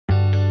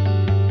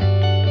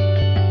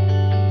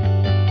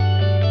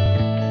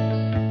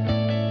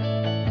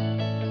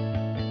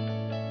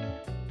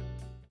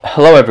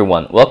Hello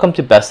everyone, welcome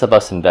to Best of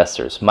Us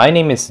Investors. My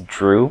name is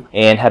Drew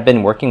and have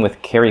been working with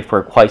Kerry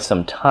for quite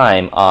some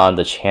time on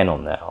the channel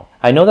now.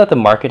 I know that the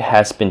market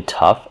has been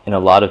tough and a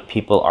lot of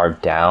people are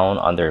down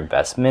on their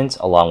investments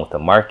along with the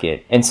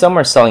market, and some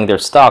are selling their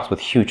stocks with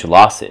huge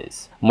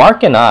losses.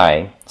 Mark and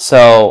I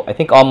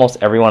think almost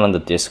everyone on the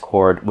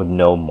Discord would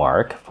know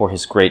Mark for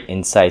his great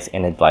insights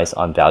and advice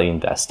on value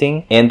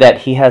investing, and that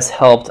he has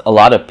helped a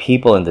lot of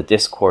people in the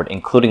Discord,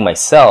 including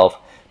myself,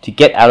 to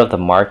get out of the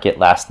market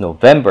last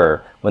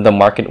November when the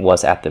market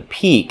was at the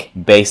peak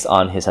based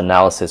on his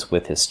analysis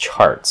with his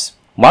charts.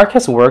 Mark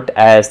has worked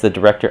as the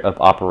director of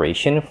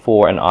operation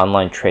for an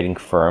online trading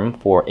firm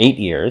for 8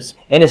 years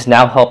and is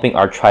now helping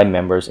our tribe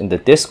members in the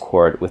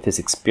Discord with his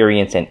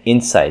experience and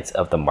insights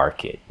of the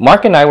market.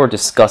 Mark and I were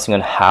discussing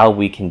on how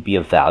we can be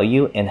of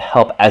value and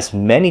help as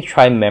many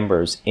tribe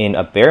members in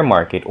a bear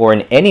market or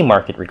in any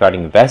market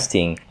regarding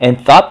investing, and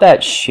thought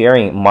that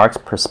sharing Mark's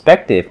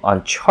perspective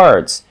on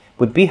charts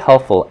would be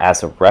helpful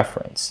as a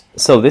reference.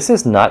 So this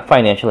is not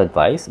financial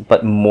advice,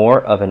 but more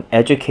of an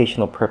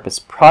educational purpose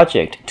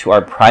project to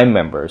our Prime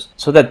members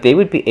so that they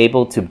would be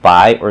able to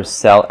buy or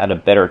sell at a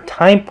better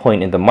time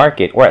point in the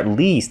market, or at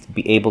least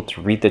be able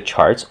to read the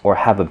charts or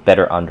have a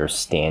better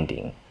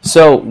understanding.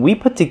 So we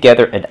put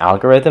together an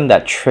algorithm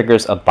that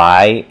triggers a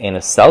buy and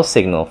a sell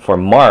signal for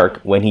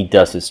Mark when he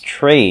does his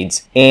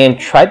trades, and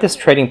tried this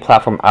trading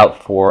platform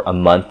out for a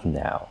month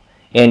now.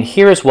 And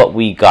here's what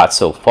we got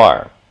so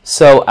far.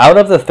 So out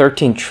of the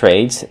 13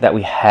 trades that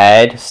we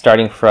had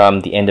starting from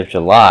the end of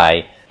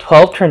July,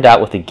 12 turned out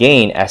with a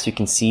gain, as you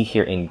can see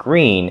here in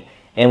green,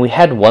 and we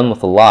had one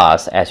with a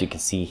loss, as you can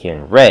see here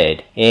in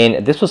red,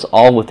 and this was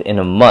all within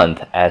a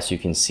month, as you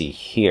can see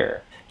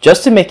here.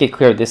 Just to make it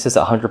clear, this is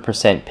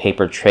 100%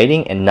 paper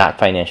trading and not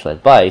financial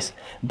advice,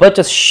 but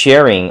just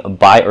sharing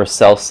buy or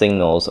sell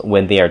signals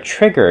when they are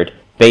triggered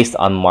based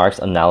on Mark's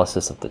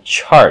analysis of the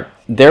chart.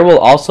 There will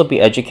also be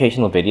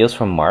educational videos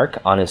from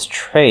Mark on his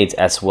trades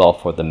as well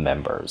for the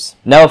members.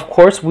 Now, of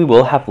course, we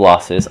will have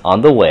losses on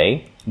the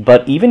way,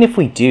 but even if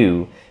we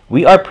do,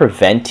 we are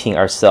preventing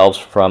ourselves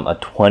from a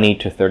 20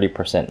 to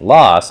 30%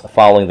 loss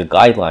following the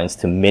guidelines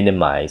to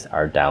minimize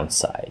our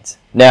downsides.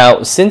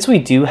 Now, since we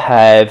do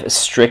have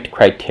strict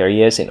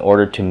criteria in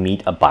order to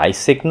meet a buy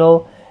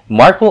signal,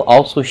 Mark will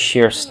also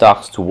share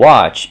stocks to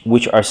watch,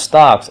 which are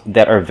stocks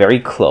that are very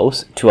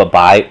close to a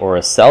buy or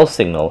a sell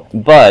signal,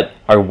 but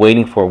are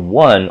waiting for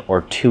 1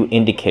 or 2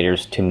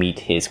 indicators to meet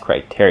his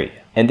criteria.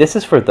 And this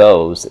is for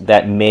those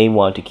that may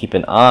want to keep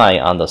an eye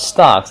on the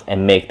stocks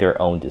and make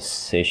their own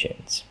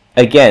decisions.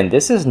 Again,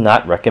 this is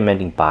not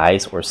recommending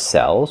buys or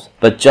sells,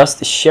 but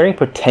just sharing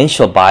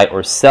potential buy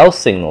or sell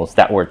signals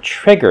that were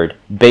triggered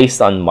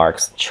based on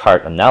Mark's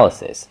chart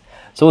analysis.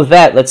 So with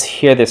that, let's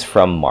hear this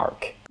from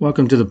Mark.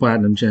 Welcome to the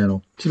Platinum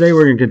Channel. Today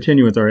we're going to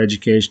continue with our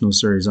educational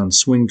series on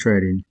swing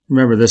trading.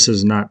 Remember, this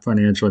is not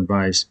financial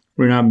advice.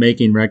 We're not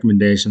making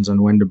recommendations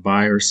on when to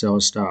buy or sell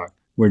a stock.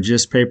 We're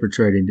just paper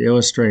trading to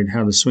illustrate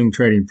how the swing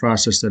trading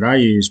process that I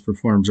use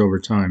performs over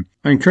time.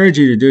 I encourage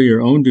you to do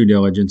your own due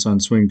diligence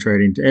on swing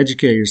trading, to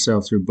educate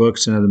yourself through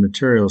books and other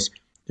materials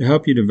to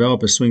help you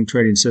develop a swing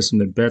trading system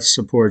that best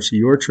supports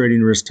your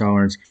trading risk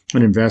tolerance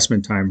and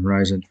investment time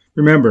horizon.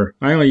 Remember,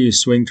 I only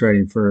use swing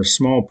trading for a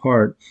small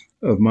part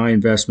of my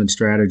investment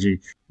strategy.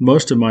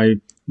 Most of my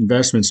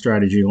investment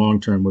strategy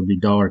long-term would be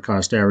dollar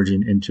cost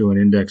averaging into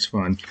an index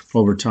fund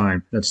over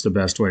time. That's the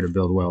best way to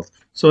build wealth.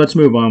 So let's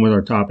move on with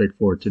our topic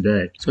for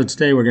today. So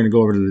today we're going to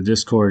go over to the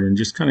Discord and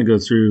just kind of go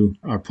through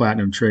our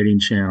Platinum Trading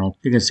channel.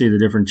 You can see the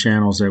different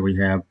channels that we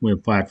have. We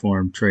have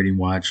platform, trading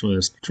watch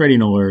list,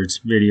 trading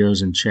alerts,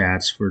 videos, and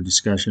chats for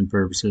discussion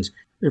purposes.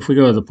 If we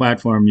go to the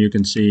platform, you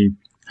can see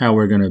how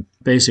we're going to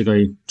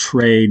basically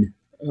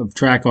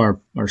track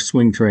our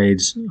swing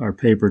trades, our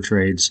paper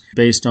trades,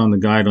 based on the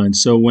guidelines.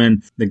 So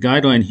when the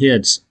guideline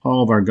hits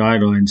all of our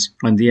guidelines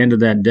on the end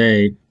of that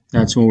day,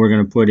 that's when we're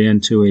going to put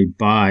into a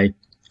buy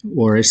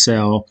or a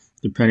sell,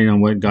 depending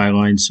on what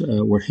guidelines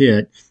were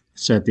hit.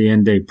 It's at the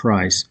end day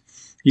price.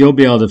 You'll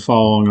be able to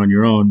follow along on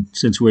your own.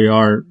 Since we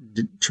are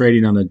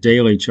trading on the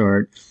daily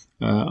chart,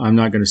 I'm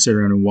not going to sit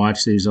around and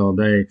watch these all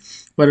day,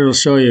 but it'll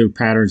show you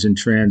patterns and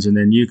trends, and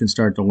then you can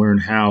start to learn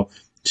how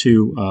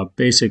to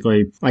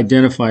basically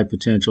identify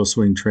potential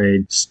swing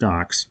trade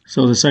stocks.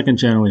 So the second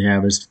channel we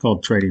have is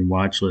called Trading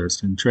Watch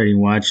List. And Trading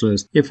Watch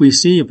List, if we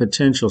see a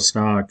potential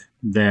stock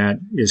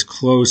that is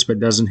close but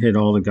doesn't hit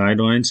all the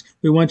guidelines,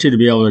 we want you to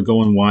be able to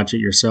go and watch it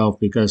yourself,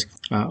 because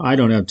I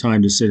don't have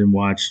time to sit and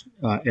watch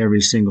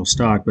every single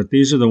stock. But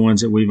these are the ones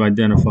that we've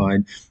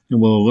identified,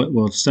 and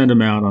we'll send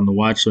them out on the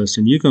watch list,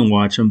 and you can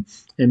watch them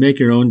and make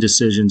your own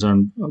decisions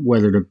on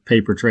whether to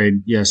paper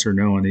trade yes or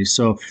no on these.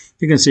 So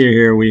you can see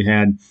here we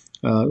had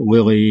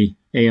Lilly,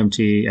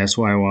 AMT,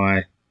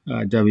 SYY,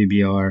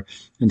 WBR,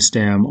 and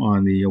STEM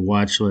on the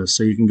watch list.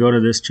 So you can go to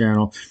this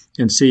channel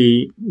and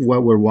see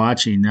what we're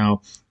watching.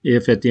 Now,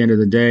 if at the end of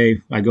the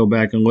day I go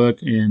back and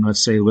look and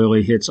let's say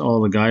Lily hits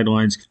all the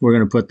guidelines, we're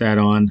going to put that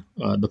on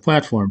the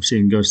platform so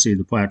you can go see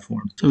the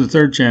platform. So the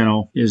third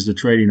channel is the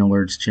trading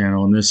alerts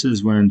channel, and this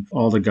is when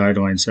all the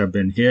guidelines have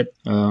been hit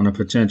on a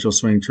potential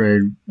swing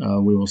trade.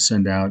 We will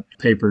send out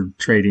paper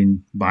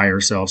trading buy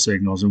or sell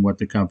signals and what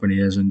the company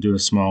is and do a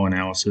small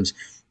analysis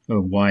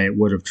of why it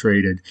would have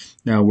traded.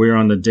 Now we're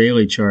on the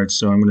daily chart,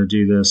 so I'm going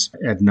to do this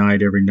at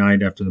night, every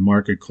night after the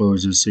market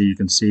closes, so you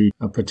can see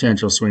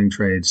potential swing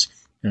trades.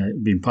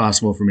 It'd be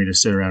impossible for me to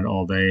sit around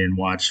all day and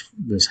watch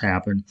this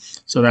happen.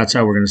 So that's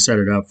how we're going to set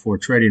it up for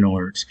trading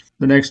alerts.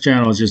 The next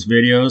channel is just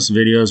videos.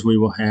 Videos, we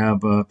will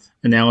have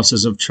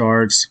analysis of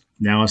charts,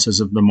 analysis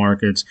of the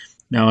markets,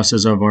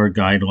 analysis of our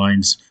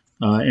guidelines.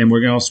 And we're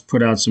going to also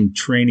put out some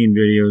training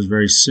videos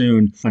very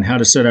soon on how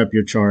to set up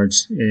your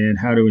charts and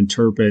how to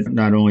interpret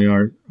not only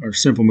our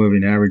simple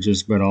moving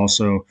averages, but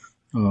also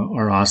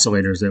our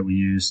oscillators that we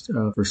used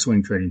for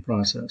swing trading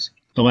process.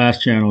 The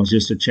last channel is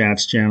just a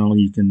chats channel.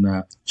 You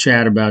can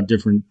chat about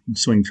different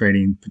swing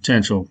trading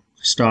potential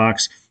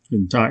stocks.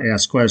 You can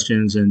ask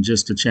questions, and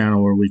just a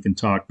channel where we can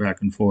talk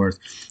back and forth.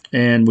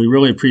 And we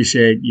really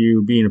appreciate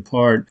you being a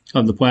part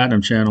of the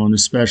Platinum channel, and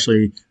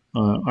especially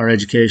our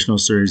educational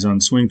series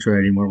on swing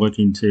trading. We're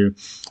looking to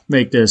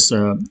make this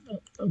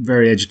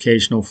very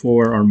educational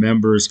for our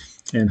members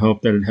and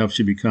hope that it helps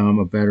you become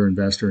a better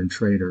investor and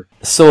trader.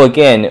 So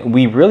again,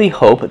 we really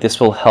hope this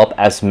will help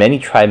as many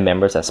tribe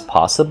members as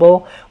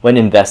possible when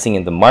investing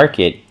in the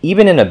market,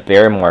 even in a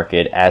bear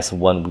market as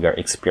one we are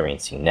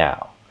experiencing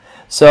now.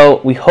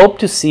 So we hope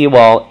to see you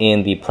all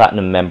in the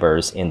Platinum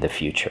members in the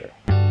future.